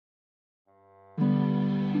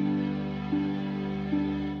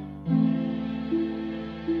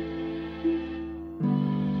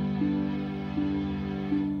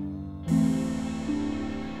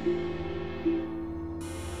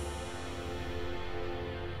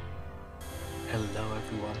Hello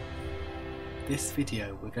everyone. This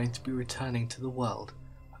video we're going to be returning to the world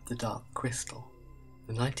of The Dark Crystal,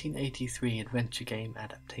 the 1983 adventure game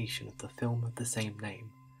adaptation of the film of the same name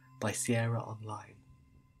by Sierra Online,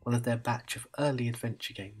 one of their batch of early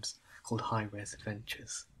adventure games called High Res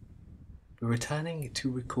Adventures. We're returning to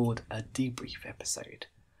record a debrief episode,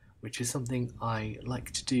 which is something I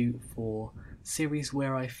like to do for series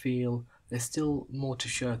where I feel there's still more to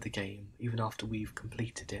show of the game even after we've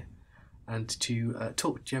completed it, and to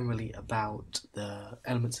talk generally about the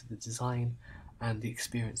elements of the design and the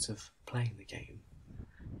experience of playing the game.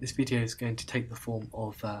 This video is going to take the form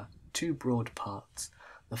of two broad parts.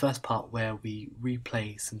 The first part where we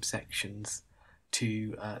replay some sections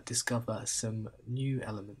to discover some new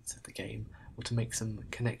elements of the game, or to make some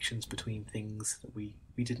connections between things that we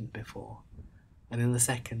didn't before. And in the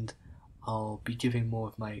second, I'll be giving more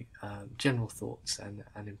of my general thoughts and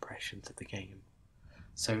impressions of the game.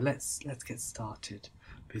 So let's get started,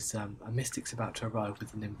 because a mystic's about to arrive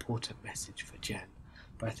with an important message for Jen.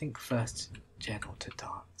 But I think first Jen ought to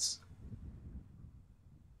dance.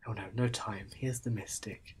 Oh no time. Here's the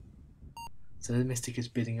mystic. So the mystic is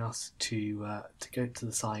bidding us to go to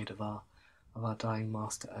the side of our dying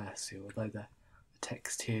master Ursu, although the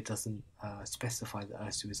text here doesn't specify that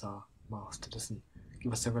Ursu is our master, doesn't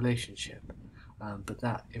give us a relationship, but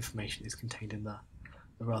that information is contained in the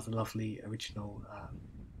rather lovely original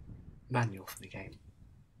manual for the game.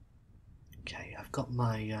 Okay, I've got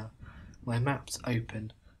my my maps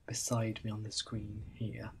open beside me on the screen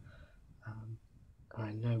here.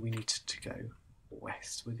 I know we need to go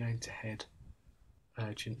west. We're going to head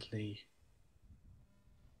urgently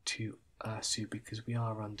to Ursu because we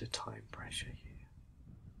are under time pressure here.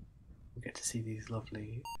 We get to see these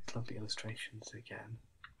lovely illustrations again.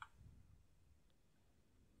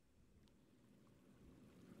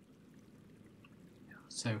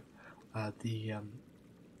 So the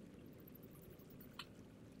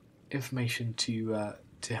information to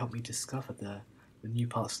help me discover the new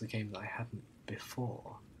parts of the game that I hadn't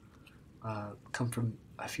before come from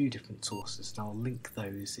a few different sources, and I'll link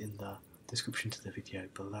those in the description to the video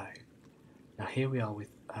below. Now here we are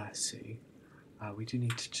with Ursu. We do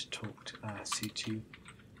need to talk to Ursu to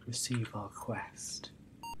receive our quest.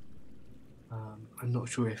 I'm not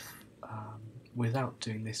sure if without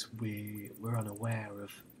doing this we're unaware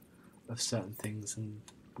of certain things and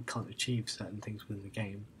we can't achieve certain things within the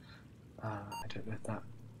game. I don't know if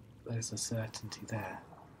there's a certainty there.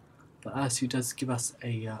 But Ursu does give us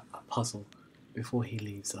a puzzle before he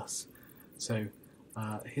leaves us. So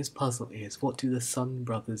his puzzle is, what do the Sun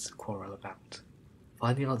brothers quarrel about?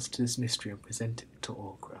 Find the answer to this mystery and present it to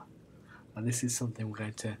Orgra. And this is something we're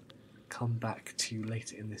going to come back to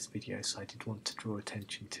later in this video, so I did want to draw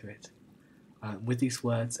attention to it. With these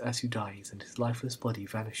words, Ursu dies and his lifeless body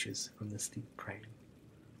vanishes from the sleep frame,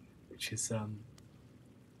 which is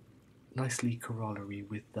nicely corollary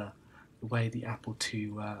with the way the Apple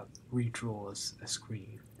II redraws a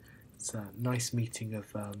screen. It's a nice meeting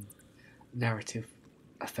of narrative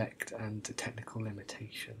effect and technical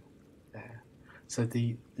limitation there. So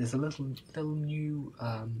there's a little new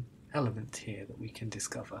element here that we can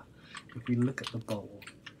discover if we look at the bowl.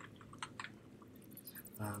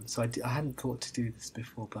 So I hadn't thought to do this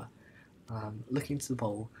before, but looking into the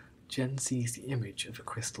bowl, Jen sees the image of a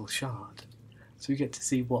crystal shard. So we get to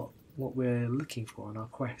see what we're looking for on our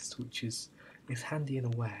quest, which is handy in a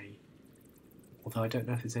way. Although I don't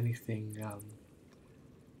know if there's anything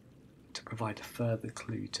to provide a further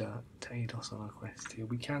clue to aid us on our quest here.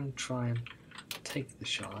 We can try and take the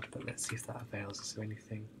shard, but let's see if that avails us of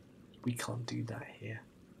anything. We can't do that here.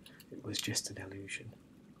 It was just an illusion.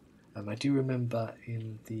 I do remember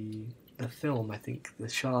in the film, I think the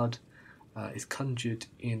shard is conjured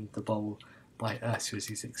in the bowl by Ursu as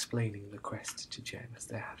he's explaining the quest to Jen as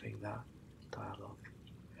they're having that dialogue.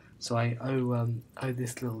 So I owe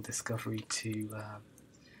this little discovery to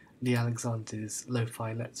Leigh Alexander's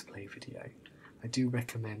Lo-Fi Let's Play video. I do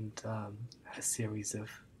recommend a series of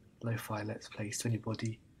Lo-Fi Let's Plays to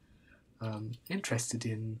anybody interested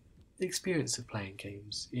in the experience of playing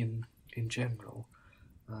games in general.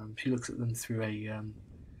 She looks at them through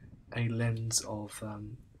a lens of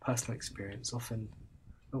personal experience, often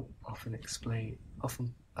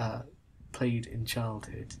played in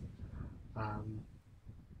childhood,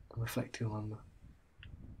 reflecting on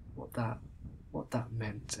what that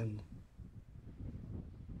meant and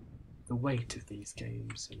the weight of these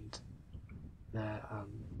games and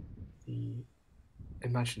the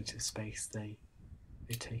imaginative space they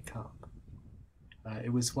take up.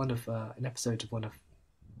 It was one of an episode of one of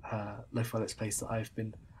Lo-Fi Let's Plays that I've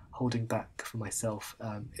been holding back for myself,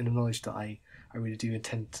 in the knowledge that I really do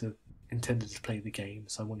intend to intended to play the game,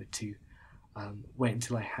 so I wanted to wait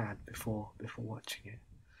until I had before watching it.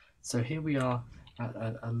 So here we are at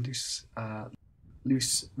a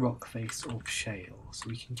loose rock face of shale. So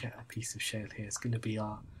we can get a piece of shale here. It's going to be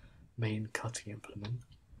our main cutting implement.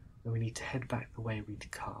 Then we need to head back the way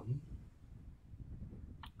we'd come,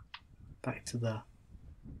 back to the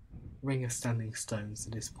ring of standing stones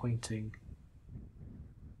that is pointing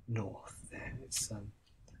north there. It's a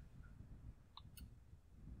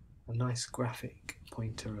nice graphic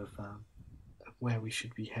pointer of where we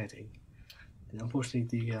should be heading. And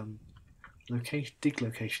unfortunately the dig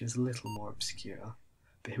location is a little more obscure,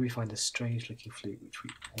 but here we find a strange looking flute which we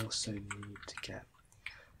also need to get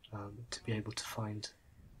to be able to find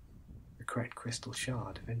the correct crystal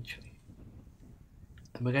shard eventually.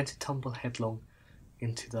 And we're going to tumble headlong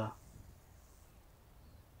into the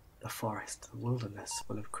forest, the wilderness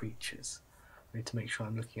full of creatures. I need to make sure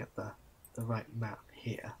I'm looking at the right map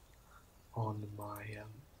here on my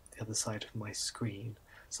the other side of my screen,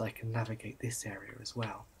 so I can navigate this area as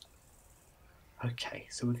well. Okay,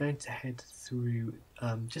 so we're going to head through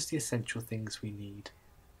just the essential things we need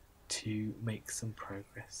to make some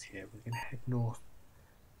progress here. We're going to head north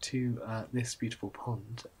to this beautiful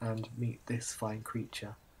pond and meet this fine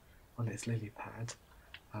creature on its lily pad.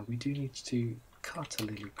 We do need to cut a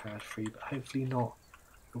lily pad free, but hopefully not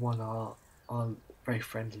the one our very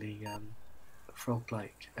friendly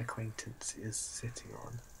frog-like acquaintance is sitting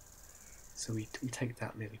on. So we take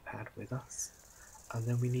that lily pad with us, and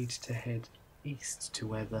then we need to head east to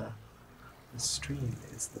where the stream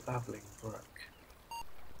is, the babbling brook.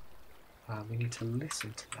 We need to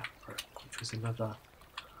listen to that brook, which was another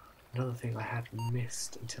thing I had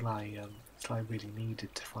missed until I really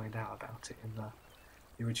needed to find out about it in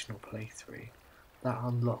the original playthrough. That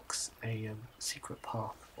unlocks a secret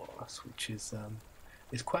path for us, which is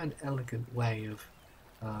quite an elegant way of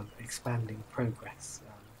expanding progress.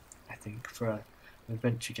 I think for an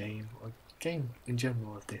adventure game or a game in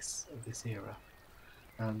general of this era.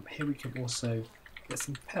 Here we can also get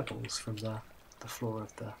some pebbles from the floor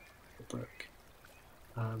of the brook.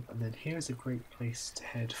 And then here is a great place to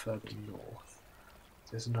head further north.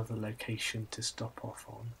 There's another location to stop off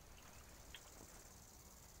on.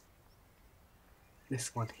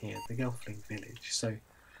 This one here, the L.Finck village. So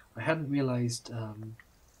I hadn't realised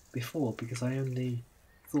before, because I only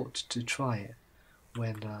thought to try it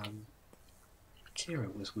when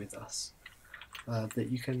Kira was with us, that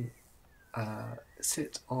you can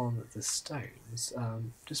sit on the stones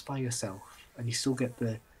just by yourself, and you still get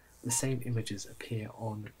the same images appear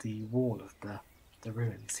on the wall of the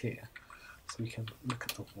ruins here. So we can look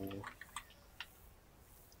at the wall,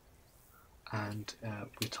 and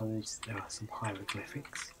we're told there are some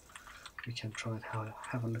hieroglyphics. We can try and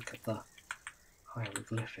have a look at the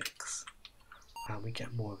hieroglyphics, and we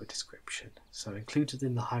get more of a description. So included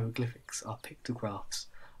in the hieroglyphics are pictographs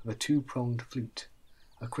of a two-pronged flute,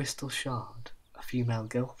 a crystal shard, a female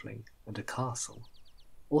gelfling, and a castle.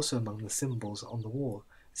 Also among the symbols on the wall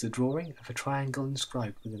is a drawing of a triangle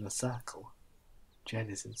inscribed within a circle. Jen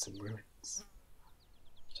is in some ruins.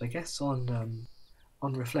 So I guess on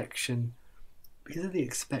reflection, because of the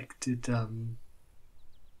expected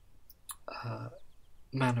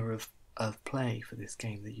manner of play for this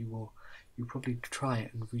game, that you'll probably try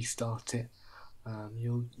it and restart it.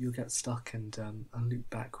 You'll get stuck and loop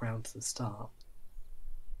back round to the start.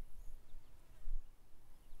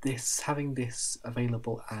 Having this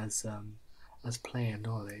available as player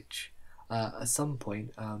knowledge at some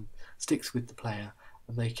point sticks with the player,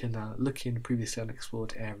 and they can look in previously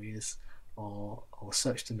unexplored areas or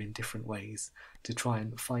search them in different ways to try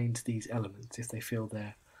and find these elements if they feel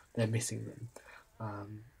they're missing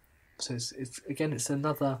them. So it's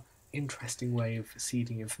another interesting way of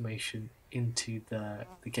seeding information into the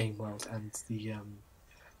game world and the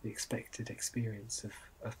expected experience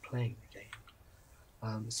of playing the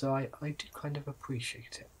game. So I do kind of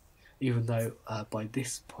appreciate it, even though by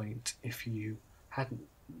this point, if you hadn't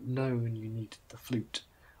known you needed the flute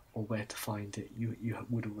or where to find it, you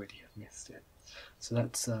would already have missed it. So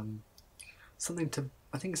that's something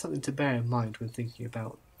to bear in mind when thinking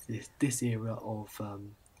about this era of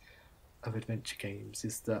adventure games,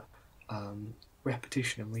 is that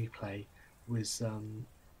repetition and replay was an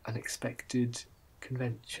expected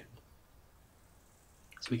convention.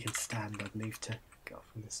 So we can stand, I believe, to get up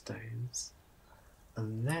from the stones.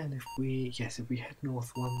 And then if we head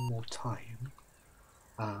north one more time,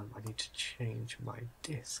 I need to change my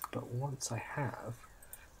disc, but once I have,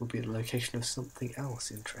 will be at the location of something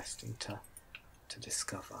else interesting to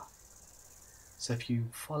discover. So if you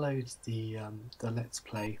followed the Let's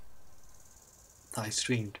Play that I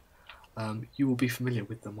streamed you will be familiar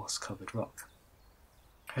with the moss-covered rock.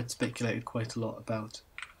 I had speculated quite a lot about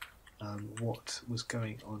what was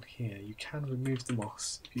going on here. You can remove the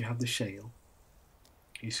moss if you have the shale.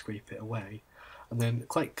 You scrape it away, and then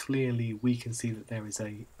quite clearly we can see that there is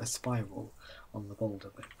a spiral on the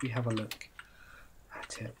boulder. But if we have a look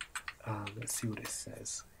at it, let's see what it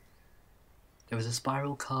says. There is a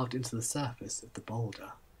spiral carved into the surface of the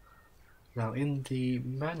boulder. Now in the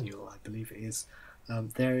manual, I believe it is,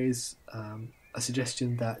 there is a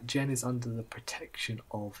suggestion that Jen is under the protection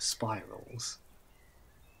of spirals.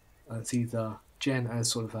 It's either Jen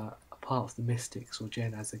as sort of a part of the mystics or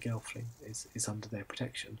Jen as a gelfling is under their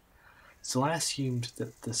protection. So I assumed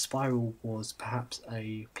that the spiral was perhaps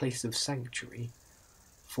a place of sanctuary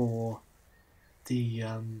for the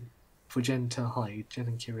for Jen to hide, Jen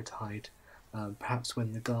and Kira to hide, perhaps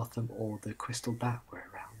when the Gartham or the Crystal Bat were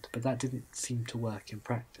around, but that didn't seem to work in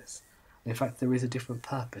practice. In fact, there is a different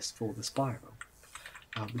purpose for the spiral.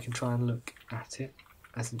 We can try and look at it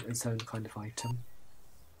as its own kind of item.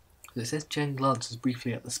 So it says Jen glances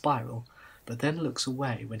briefly at the spiral, but then looks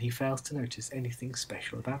away when he fails to notice anything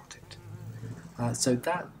special about it. So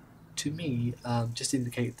that, to me, just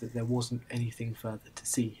indicates that there wasn't anything further to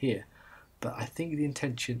see here. But I think the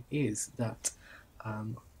intention is that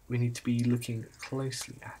we need to be looking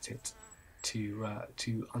closely at it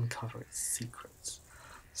to uncover its secrets.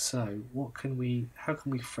 So how can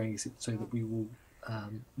we phrase it so that we will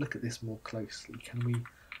look at this more closely? Can we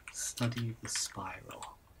study the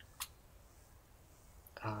spiral?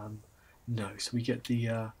 No, so we get the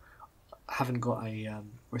I haven't got a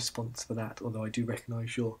response for that, although I do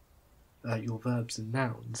recognise your verbs and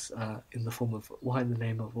nouns in the form of why in the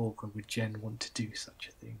name of Augur would Jen want to do such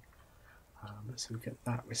a thing. So we get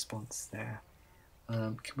that response there.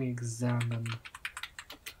 Can we examine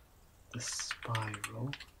the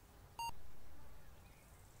spiral?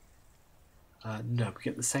 No, we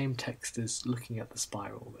get the same text as looking at the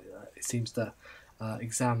spiral. It seems that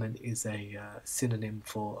examine is a synonym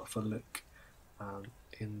for look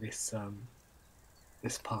in this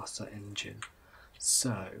this parser engine.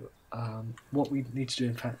 So what we need to do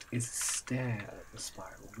in fact is stare at the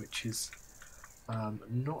spiral, which is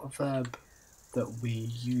not a verb that we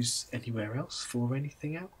use anywhere else for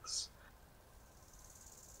anything else.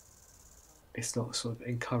 It's not sort of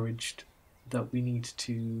encouraged that we need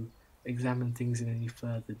to examine things in any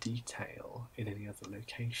further detail in any other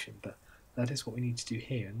location, but that is what we need to do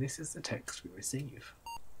here, and this is the text we receive.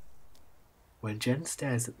 When Jen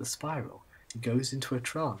stares at the spiral, he goes into a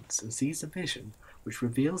trance and sees a vision which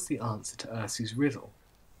reveals the answer to Ursu's riddle,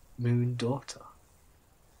 Moon Daughter,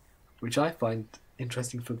 which I find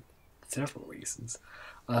interesting for several reasons.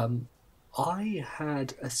 I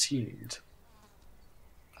had assumed,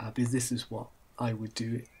 because this is what I would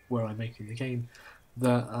do were I making the game,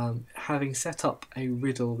 that having set up a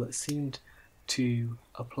riddle that seemed to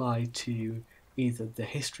apply to either the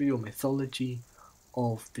history or mythology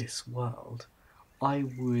of this world, I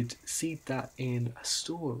would seed that in a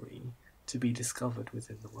story to be discovered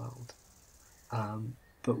within the world.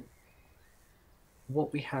 But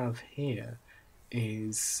what we have here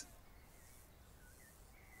is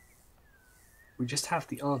we just have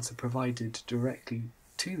the answer provided directly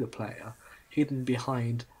to the player, hidden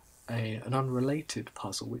behind an unrelated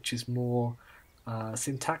puzzle, which is more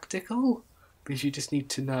syntactical, because you just need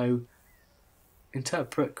to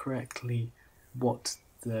interpret correctly what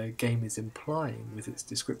the game is implying with its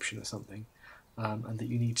description of something, and that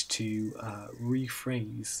you need to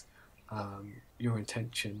rephrase your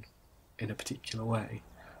intention in a particular way.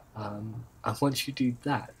 And once you do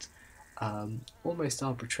that, almost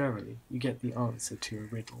arbitrarily, you get the answer to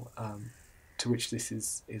a riddle, to which this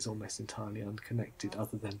is almost entirely unconnected,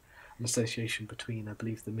 other than an association between, I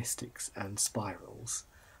believe, the mystics and spirals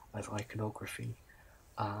as iconography,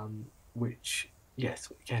 which,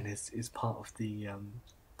 yes, again is part of the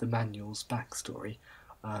manual's backstory,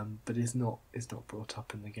 but is not brought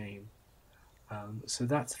up in the game. So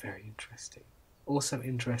that's very interesting. Also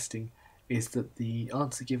interesting is that the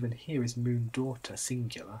answer given here is Moon Daughter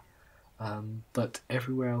singular, but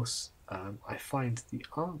everywhere else I find the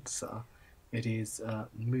answer, it is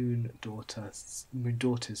Moon Daughters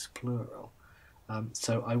plural.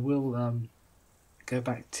 So I will go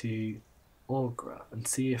back to Augur and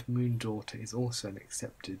see if Moon Daughter is also an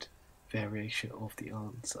accepted variation of the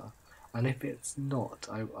answer, and if it's not,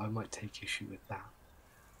 I might take issue with that.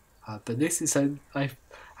 But this is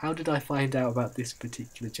how did I find out about this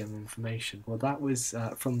particular gem of information? Well, that was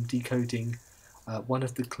from decoding one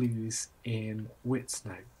of the clues in Witt's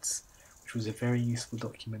notes, which was a very useful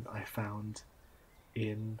document I found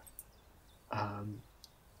in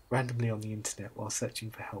randomly on the internet while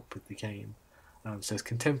searching for help with the game. So it's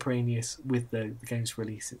contemporaneous with the game's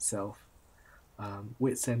release itself.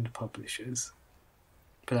 Witt's End Publishers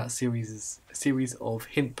put out a series of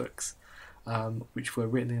hint books, which were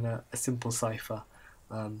written in a simple cipher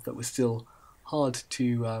that was still hard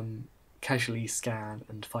to casually scan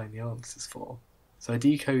and find the answers for. So I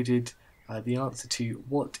decoded the answer to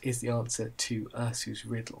what is the answer to Ursu's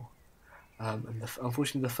riddle, and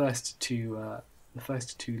unfortunately the first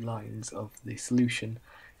two lines of the solution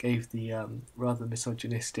gave the rather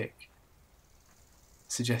misogynistic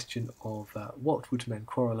suggestion of what would men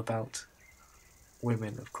quarrel about?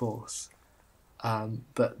 Women, of course.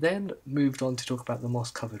 But then moved on to talk about the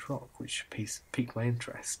moss-covered rock, which piqued my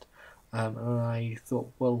interest. And I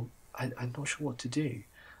thought, well, I'm not sure what to do.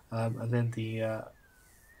 And then the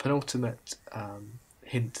penultimate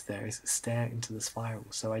hint there is stare into the spiral.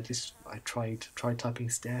 So I tried typing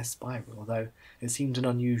stare spiral, although it seemed an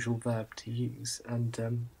unusual verb to use,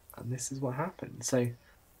 and this is what happened. So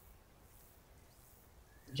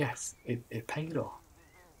yes, it paid off.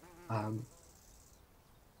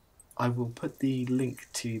 I will put the link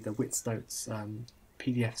to the Witt's Notes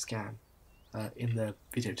PDF scan in the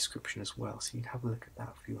video description as well, so you can have a look at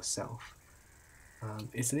that for yourself.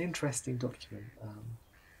 It's an interesting document,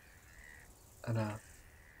 and a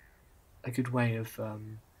good way of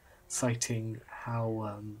citing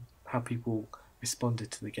how people responded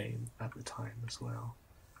to the game at the time as well.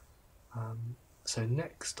 So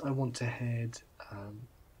next I want to head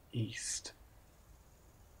east.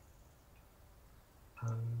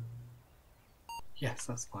 Yes,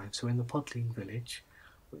 that's fine. So in the Podling village,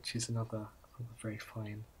 which is another very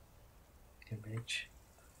fine image,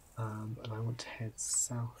 and I want to head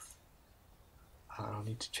south. I'll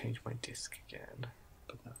need to change my disc again,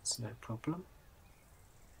 but that's no problem.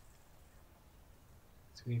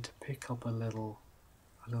 So we need to pick up a little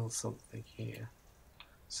something here.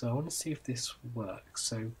 So I want to see if this works.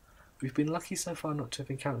 So we've been lucky so far not to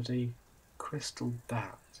have encountered a crystal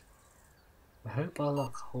bat. I hope our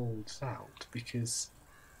luck holds out, because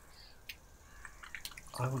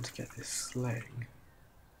I want to get this sling.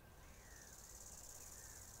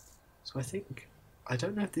 So I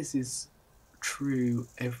don't know if this is true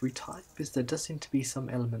every time, because there does seem to be some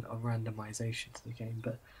element of randomization to the game,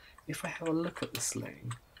 but if I have a look at the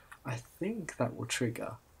sling, I think that will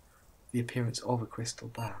trigger the appearance of a crystal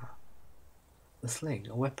bat. The sling,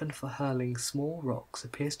 a weapon for hurling small rocks,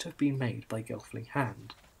 appears to have been made by Gelfling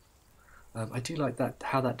hand. I do like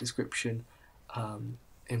how that description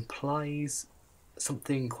implies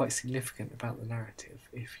something quite significant about the narrative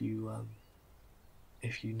if you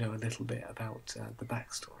know a little bit about the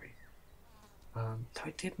backstory. No,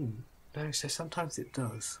 it didn't. No, so sometimes it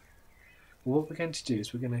does. Well, what we're going to do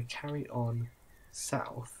is we're going to carry on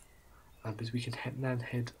south, because we can then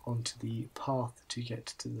head onto the path to get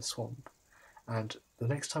to the swamp. And the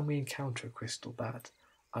next time we encounter a crystal bat,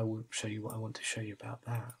 I will show you what I want to show you about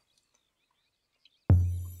that.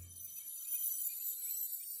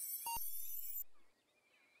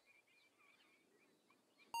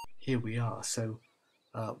 Here we are. So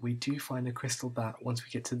we do find a crystal bat once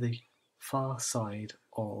we get to the far side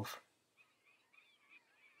of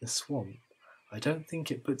the swamp. I don't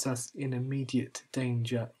think it puts us in immediate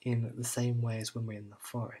danger in the same way as when we're in the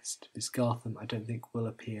forest, because Gartham I don't think will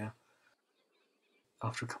appear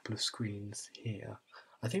after a couple of screens here.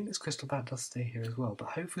 I think this crystal bat does stay here as well, but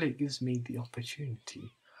hopefully it gives me the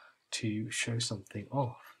opportunity to show something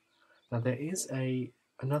off. Now there is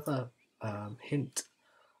another hint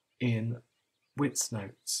in Witt's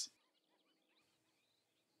Notes.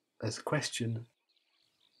 There's a question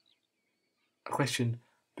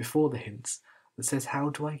before the hints that says, how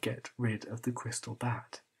do I get rid of the crystal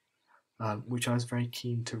bat? Which I was very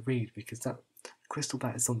keen to read, because that crystal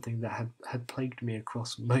bat is something that had plagued me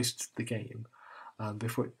across most of the game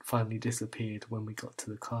before it finally disappeared when we got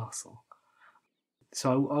to the castle.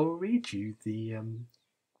 So I will read you the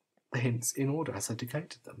hints in order as I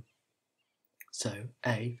decoded them. So,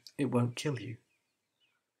 A, it won't kill you.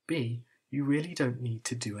 B, you really don't need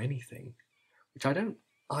to do anything, which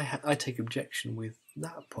I take objection with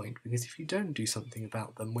that point, because if you don't do something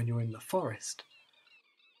about them when you're in the forest,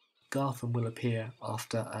 Gartham will appear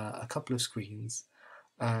after a couple of screens,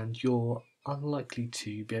 and you're unlikely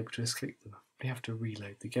to be able to escape them. You have to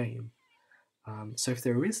reload the game. So if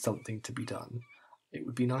there is something to be done, it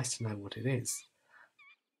would be nice to know what it is.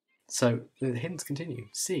 So the hints continue.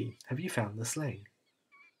 C, have you found the sling?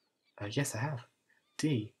 Yes, I have.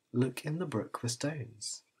 D, look in the brook for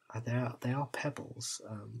stones. They are pebbles,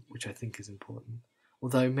 which I think is important.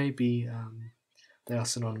 Although maybe they are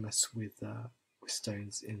synonymous with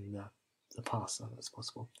stones in the parser, that's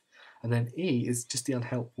possible. And then E is just the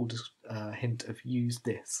unhelpful hint of use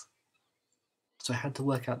this. So I had to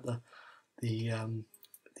work out the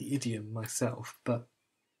idiom myself, but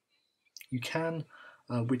you can,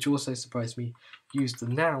 which also surprised me, use the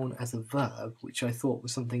noun as a verb, which I thought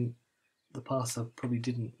was something the parser probably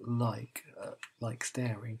didn't like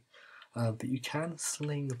staring. But you can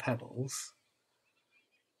sling pebbles.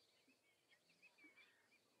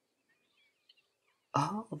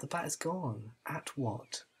 Oh, the bat is gone. At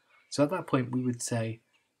what? So at that point we would say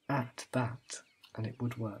at bat, and it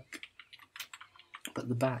would work. But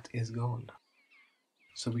the bat is gone.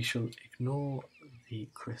 So we shall ignore the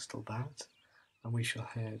crystal bat, and we shall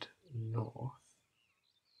head north.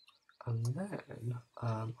 And then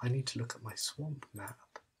I need to look at my swamp map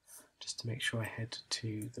just to make sure I head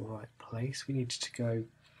to the right place. We need to go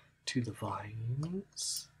to the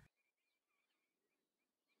vines.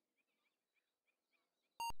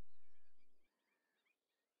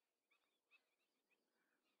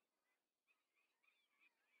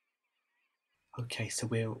 Okay, so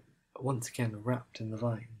we're once again wrapped in the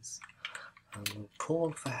vines. And we'll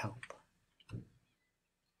call for help.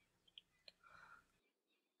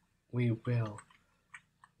 We will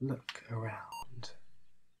look around.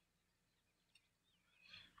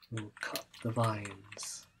 We'll cut the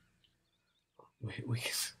vines. We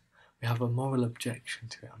have a moral objection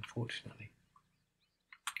to it, unfortunately.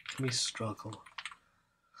 Can we struggle?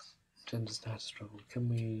 Jen doesn't know how to struggle. Can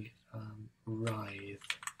we writhe?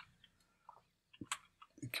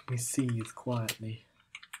 Can we seethe quietly?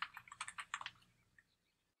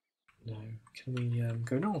 No. Can we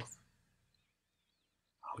go north?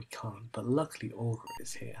 Oh, we can't, but luckily Augur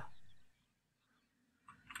is here.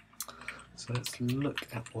 So let's look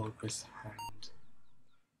at Augur's hand.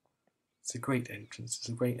 It's a great entrance. It's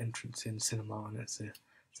a great entrance in cinema, and it's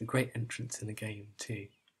a great entrance in a game too.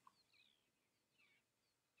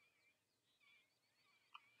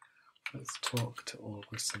 Let's talk to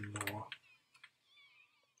Augur some more.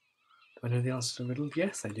 Do I know the answer to the riddle?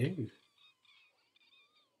 Yes, I do.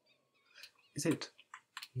 Is it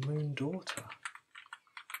Moon Daughter?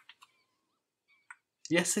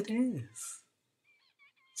 Yes, it is.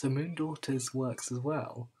 So Moon Daughters works as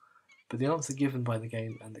well, but the answer given by the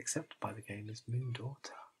game and accepted by the game is Moon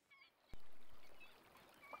Daughter.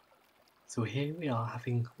 So here we are,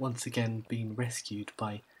 having once again been rescued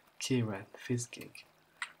by Kira and Fizzgig.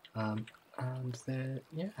 And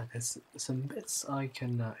there's some bits I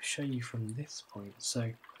can show you from this point.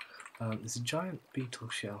 So there's a giant beetle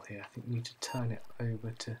shell here. I think we need to turn it over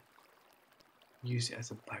to use it as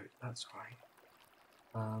a boat. That's right.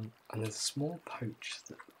 And there's a small pouch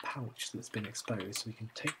that's been exposed, so we can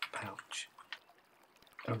take the pouch.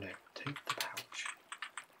 Oh no, take the pouch.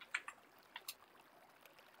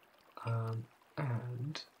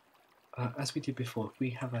 And as we did before, if we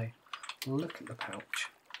have a look at the pouch,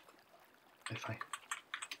 if I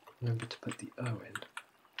remember to put the O in,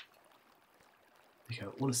 there you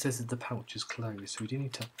go. All it says is the pouch is closed, so we do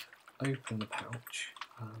need to open the pouch.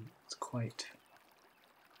 It's quite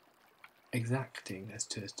exacting as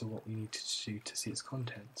to what we need to do to see its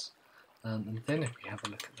contents. And then if we have a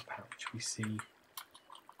look at the pouch, we see, not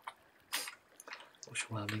sure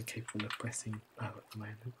why I'm incapable of pressing O at the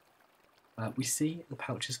moment. We see the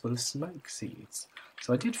pouch is full of smoke seeds.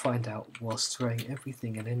 So I did find out whilst throwing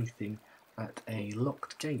everything and anything at a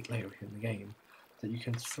locked gate later in the game that you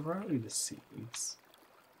can throw the seeds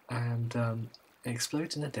and it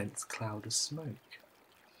explodes in a dense cloud of smoke,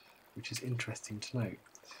 which is interesting to note.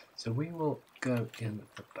 So we will go in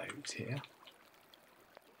the boat here.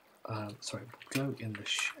 We'll go in the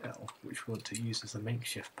shell, which we want to use as a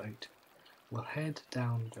makeshift boat. We'll head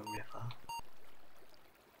down the river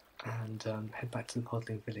and head back to the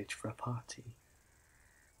Podling village for a party.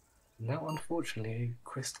 Now, unfortunately, a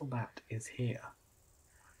crystal bat is here.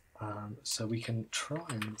 So we can try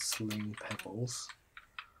and sling pebbles,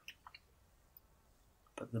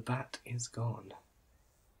 but the bat is gone.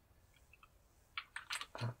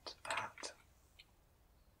 At bat.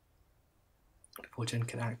 Before Jen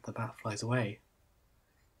can act, the bat flies away.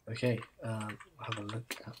 Okay, we'll have a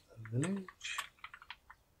look at the village.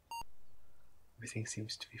 Everything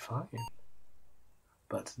seems to be fine.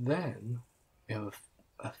 But then we have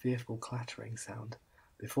a fearful clattering sound.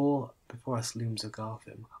 Before us looms a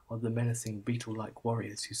Garthim, one of the menacing beetle-like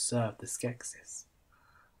warriors who serve the Skeksis.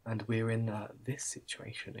 And we're in this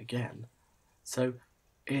situation again. So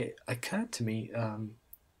it occurred to me,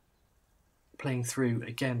 playing through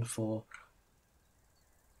again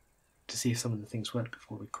to see if some of the things worked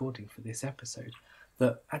before recording for this episode,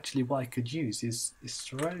 that actually what I could use is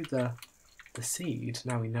throw the seed,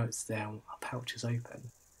 now we know it's there, our pouch is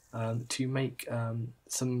open, to make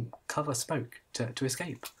some cover smoke to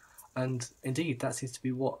escape. And indeed, that seems to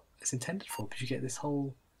be what it's intended for, because you get this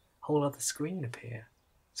whole other screen appear.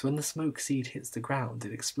 So when the smoke seed hits the ground,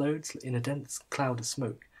 it explodes in a dense cloud of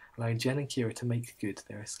smoke, allowing Jen and Kira to make good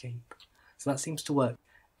their escape. So that seems to work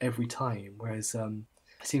every time, whereas there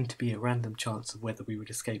seemed to be a random chance of whether we would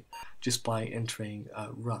escape just by entering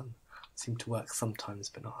run. It seemed to work sometimes,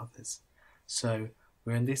 but not others. So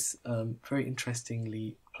we're in this very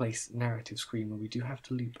interestingly placed narrative screen where we do have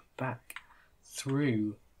to loop back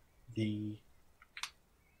through the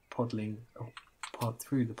Podling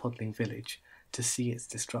village to see its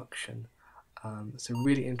destruction. So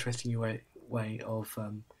really interesting way of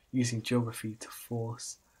using geography to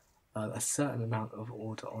force a certain amount of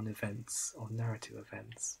order on events, on narrative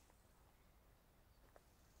events.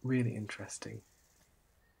 Really interesting.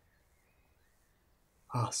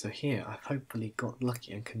 So here I've hopefully got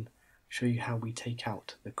lucky and can show you how we take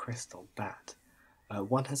out the crystal bat.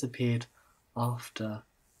 One has appeared after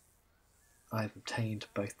I've obtained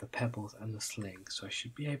both the pebbles and the sling, so I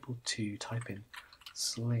should be able to type in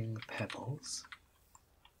sling pebbles.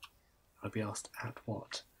 I'll be asked at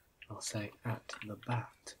what? I'll say at the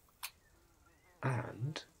bat.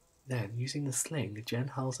 And then, using the sling, Jen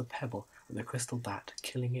hurls a pebble at the crystal bat,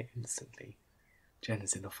 killing it instantly. Jen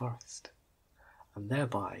is in a forest, and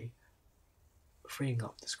thereby freeing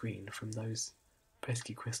up the screen from those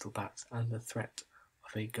pesky crystal bats and the threat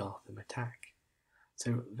of a Gartham attack.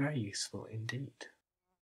 So very useful indeed.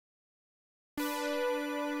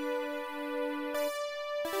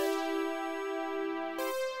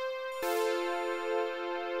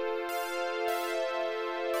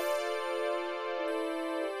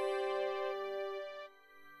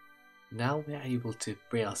 Now we're able to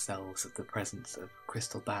free ourselves of the presence of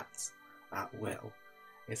crystal bats at will.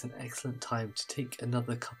 It's an excellent time to take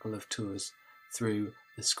another couple of tours through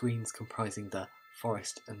the screens comprising the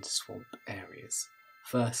forest and swamp areas.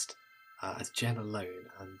 First as Jen alone,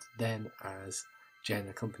 and then as Jen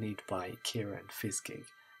accompanied by Kira and Fizzgig,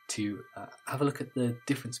 to have a look at the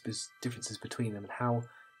differences between them and how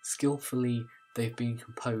skillfully they've been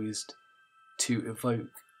composed to evoke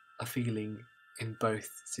a feeling in both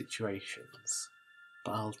situations.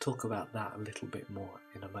 But I'll talk about that a little bit more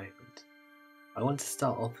in a moment. I want to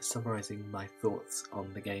start off summarising my thoughts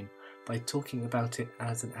on the game by talking about it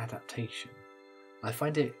as an adaptation. I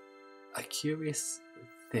find it a curious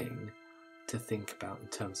thing to think about in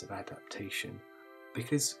terms of adaptation,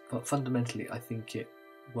 because fundamentally I think it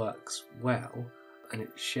works well and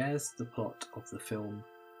it shares the plot of the film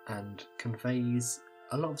and conveys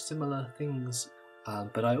a lot of similar things,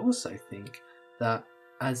 but I also think that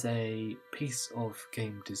as a piece of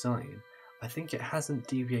game design, I think it hasn't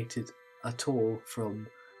deviated at all from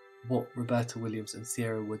what Roberta Williams and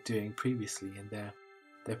Sierra were doing previously in their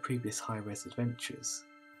previous high-res adventures.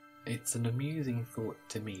 It's an amusing thought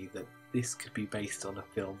to me that this could be based on a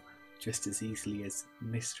film just as easily as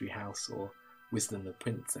Mystery House or Wisdom the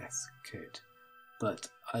Princess could. But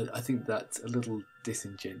I think that's a little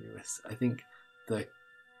disingenuous. I think the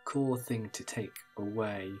core thing to take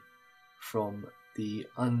away from the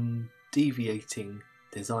undeviating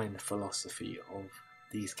design philosophy of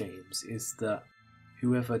these games is that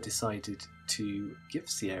whoever decided to give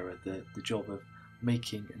Sierra the job of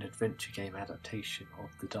making an adventure game adaptation of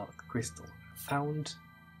The Dark Crystal found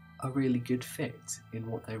a really good fit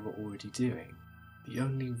in what they were already doing. The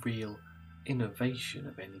only real innovation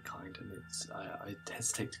of any kind, and I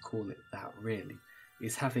hesitate to call it that really,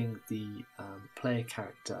 is having the player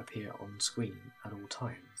character appear on screen at all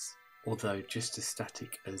times, although just as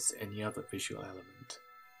static as any other visual element.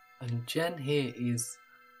 And Jen here is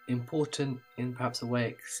important in perhaps a way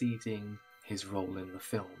exceeding his role in the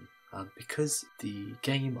film, because the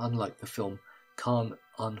game, unlike the film, can't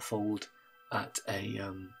unfold at a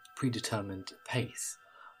predetermined pace.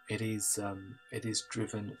 It is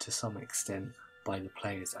driven to some extent by the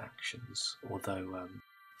player's actions, although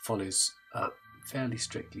follows a fairly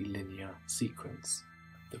strictly linear sequence.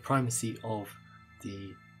 The primacy of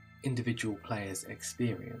the individual player's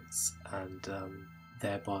experience and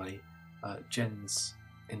thereby Jen's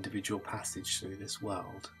individual passage through this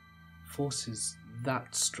world forces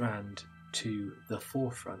that strand to the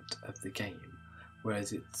forefront of the game,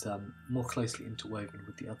 whereas it's more closely interwoven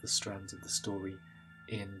with the other strands of the story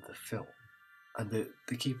in the film. And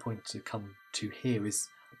the key point to come to here is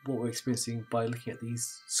what we're experiencing by looking at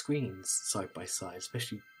these screens side by side,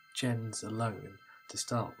 especially Jen's alone to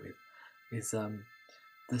start with, is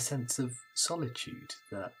the sense of solitude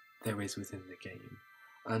that there is within the game.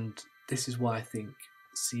 And this is why I think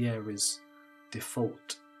Sierra's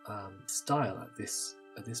default style at this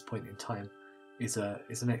point in time is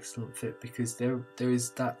an excellent fit, because there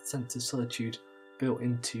is that sense of solitude built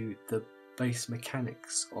into the base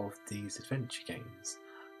mechanics of these adventure games.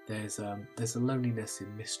 There's a loneliness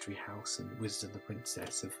in Mystery House and Wizard and the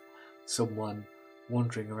Princess of someone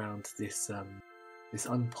wandering around this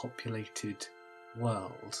unpopulated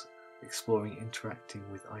world, exploring, interacting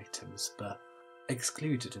with items, but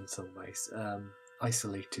excluded in some ways,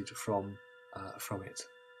 isolated from it.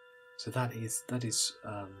 So that is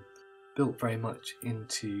built very much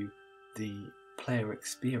into the player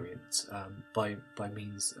experience by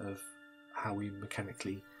means of how we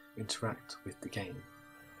mechanically interact with the game.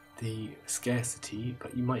 The scarcity,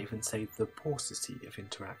 but you might even say the paucity of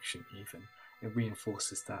interaction, even it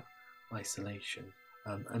reinforces that isolation.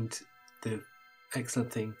 And the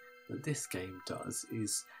excellent thing that this game does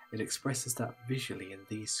is it expresses that visually in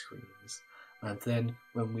these screens, and then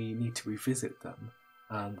when we need to revisit them,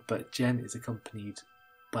 but Jen is accompanied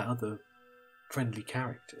by other friendly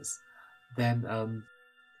characters, then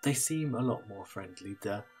they seem a lot more friendly.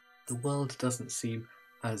 The world doesn't seem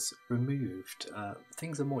as removed.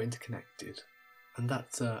 Things are more interconnected, and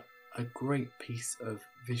that's a great piece of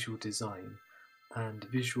visual design and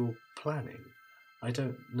visual planning. I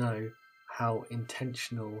don't know how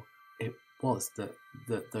intentional it was that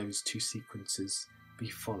those two sequences be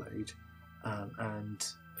followed, and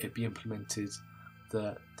it be implemented,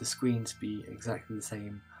 the screens be exactly the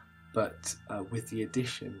same, but with the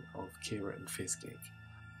addition of Kira and Fizzgig,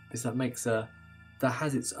 because that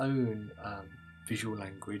has its own visual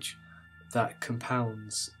language that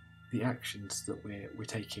compounds the actions that we're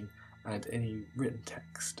taking and any written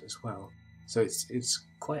text as well. So it's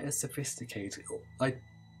quite a sophisticated, I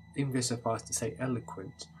even go so far as to say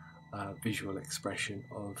eloquent, visual expression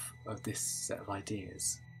of this set of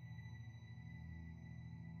ideas.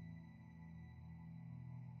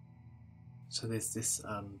 So there's this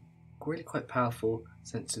really quite powerful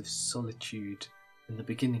sense of solitude in the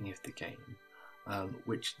beginning of the game,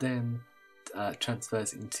 which then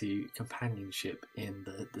transfers into companionship in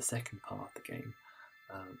the second part of the game,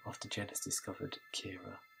 after Jen has discovered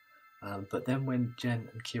Kira. But then when Jen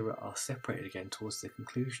and Kira are separated again towards the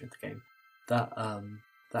conclusion of the game,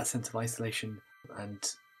 that sense of isolation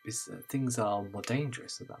and things are more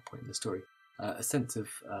dangerous at that point in the story. A sense of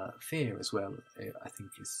fear as well, I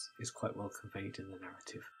think, is quite well conveyed in the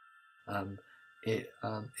narrative.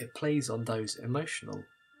 It plays on those emotional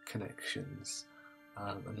connections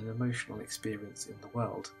and an emotional experience in the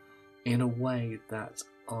world in a way that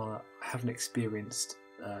I haven't experienced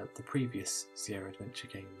the previous Sierra Adventure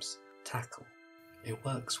games tackle. It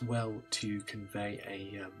works well to convey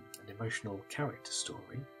an emotional character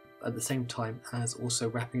story, at the same time as also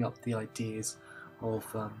wrapping up the ideas of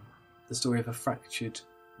the story of a fractured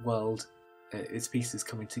world, its pieces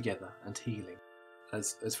coming together and healing,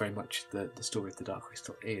 as very much the story of the Dark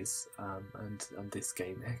Crystal is, and this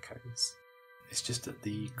game echoes. It's just that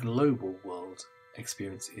the global world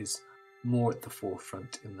experience is more at the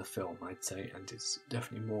forefront in the film, I'd say, and it's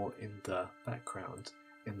definitely more in the background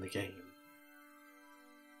in the game.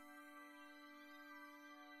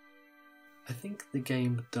 I think the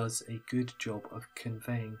game does a good job of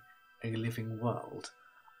conveying a living world,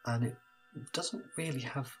 and it doesn't really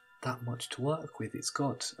have that much to work with. It's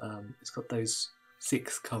got those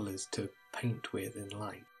 6 colours to paint with in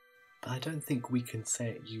light, but I don't think we can say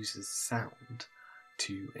it uses sound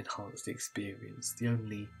to enhance the experience. The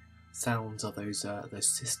only sounds are those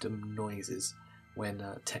system noises when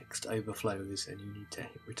text overflows and you need to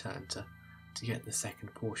hit return to get the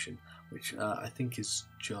second portion, which I think is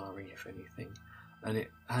jarring, if anything. And it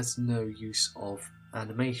has no use of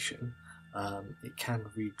animation. It can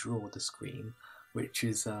redraw the screen, which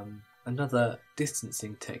is another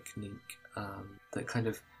distancing technique that kind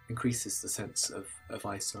of increases the sense of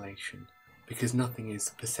isolation, because nothing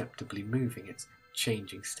is perceptibly moving, it's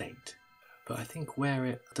changing state. But I think where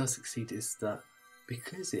it does succeed is that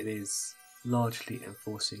because it is largely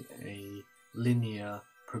enforcing a linear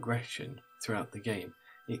progression throughout the game,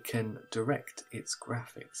 it can direct its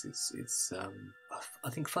graphics. It's I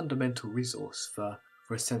think fundamental resource for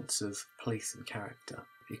a sense of place and character.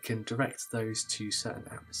 It can direct those to certain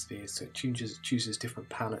atmospheres, so it chooses different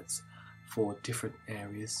palettes for different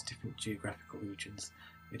areas, different geographical regions.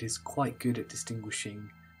 It is quite good at distinguishing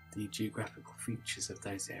the geographical features of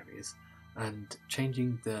those areas and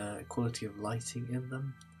changing the quality of lighting in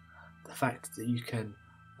them. The fact that you can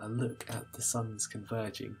look at the suns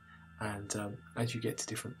converging, and as you get to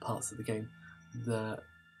different parts of the game, the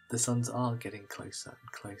suns are getting closer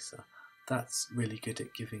and closer. That's really good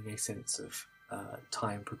at giving a sense of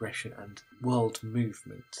time progression and world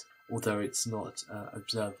movement, although it's not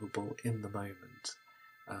observable in the moment.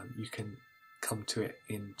 You can come to it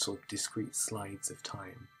in sort of discrete slides of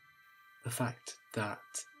time. The fact that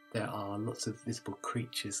there are lots of visible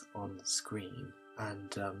creatures on the screen,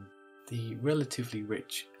 and the relatively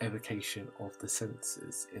rich evocation of the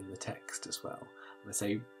senses in the text as well. And I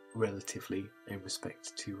say relatively in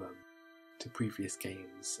respect to previous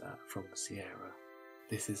games from Sierra.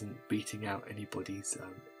 This isn't beating out anybody's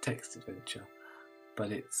text adventure,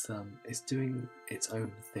 but it's doing its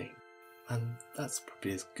own thing. And that's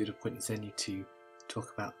probably as good a point as any to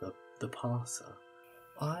talk about the parser.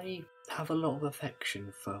 I have a lot of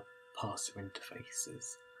affection for parser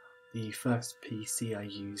interfaces. The first PC I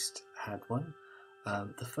used had one.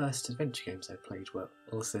 The first adventure games I played were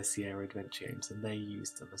also Sierra adventure games, and they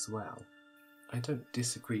used them as well. I don't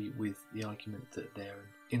disagree with the argument that they're an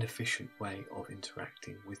inefficient way of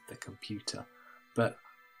interacting with the computer, but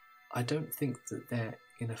I don't think that they're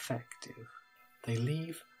ineffective. They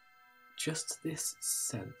leave just this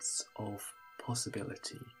sense of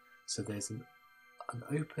possibility. So there's an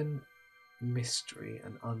open mystery,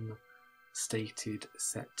 an unstated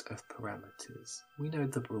set of parameters. We know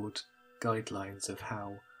the broad guidelines of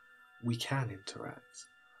how we can interact,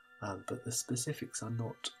 but the specifics are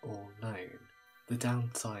not all known. The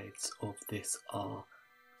downsides of this are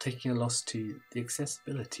taking a loss to the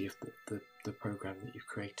accessibility of the program that you've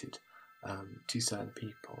created to certain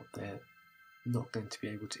people. They're not going to be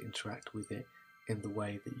able to interact with it in the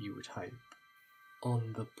way that you would hope.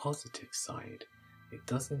 On the positive side, it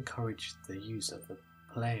does encourage the user, the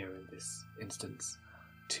player in this instance,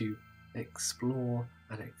 to explore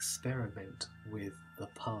and experiment with the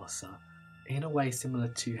parser in a way similar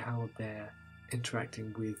to how they're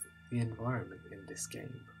interacting with the environment in this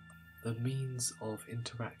game. The means of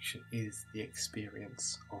interaction is the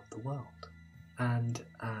experience of the world, and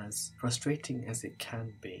as frustrating as it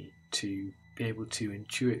can be to be able to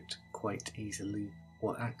intuit quite easily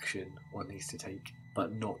what action one needs to take,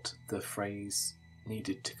 but not the phrase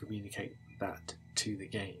needed to communicate that to the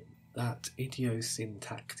game, that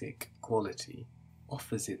idiosyntactic quality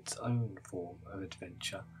offers its own form of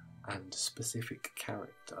adventure and specific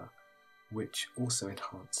character, which also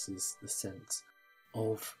enhances the sense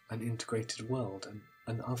of an integrated world and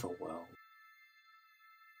an other world.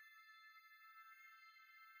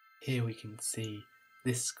 Here we can see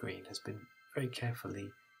this screen has been very carefully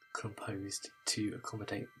composed to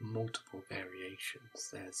accommodate multiple variations.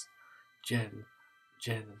 There's Jen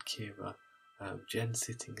and Kira, Jen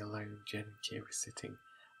sitting alone, Jen and Kira sitting,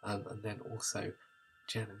 and then also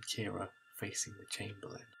Jen and Kira facing the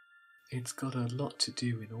Chamberlain. It's got a lot to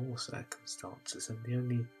do in all circumstances, and the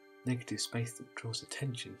only negative space that draws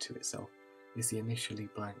attention to itself is the initially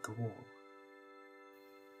blank wall.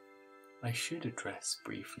 I should address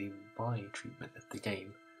briefly my treatment of the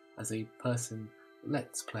game as a person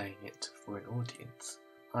let's playing it for an audience.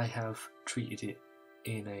 I have treated it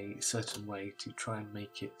in a certain way to try and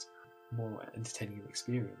make it more entertaining an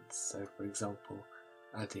experience. So, for example,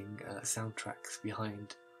 adding soundtracks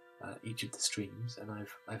behind each of the streams, and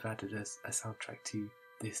I've added a soundtrack to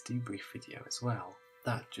this debrief video as well.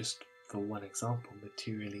 That, just for one example,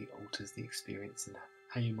 materially alters the experience and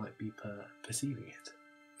how you might be perceiving it.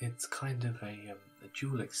 It's kind of a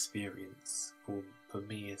dual experience for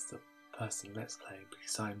me as the person let's playing,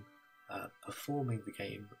 because I'm performing the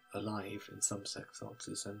game alive in some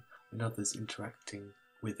circumstances, and in others interacting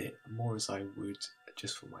with it more as I would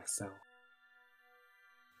just for myself.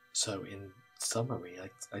 So in summary,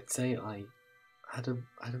 I'd say I had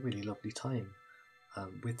a really lovely time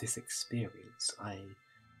with this experience. I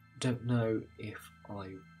don't know if I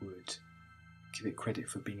would give it credit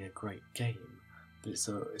for being a great game, but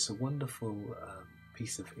it's a wonderful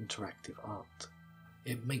piece of interactive art.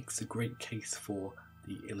 It makes a great case for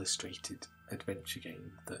the illustrated adventure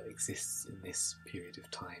game that exists in this period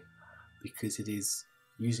of time, because it is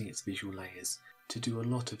using its visual layers to do a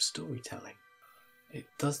lot of storytelling. It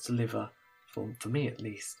does deliver, for me at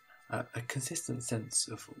least, a consistent sense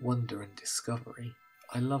of wonder and discovery.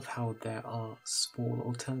 I love how there are small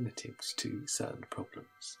alternatives to certain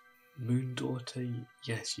problems. Moondaughter,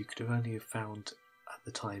 yes, you could have only found at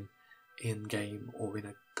the time in-game or in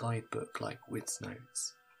a guidebook like Witt's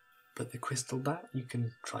notes. But the crystal bat you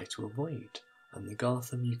can try to avoid, and the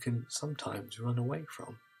Gartham you can sometimes run away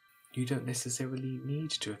from. You don't necessarily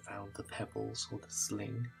need to have found the pebbles or the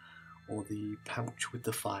sling or the pouch with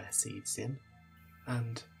the fire seeds in.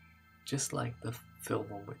 And just like the film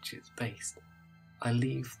on which it's based, I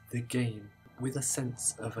leave the game with a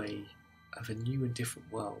sense of a new and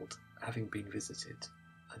different world having been visited,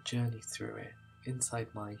 a journey through it inside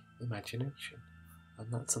my imagination,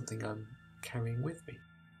 and that's something I'm carrying with me,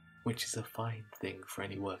 which is a fine thing for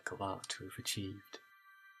any work of art to have achieved.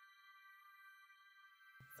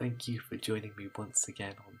 Thank you for joining me once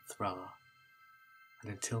again on Thra,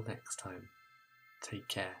 and until next time, take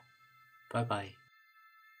care. Bye bye.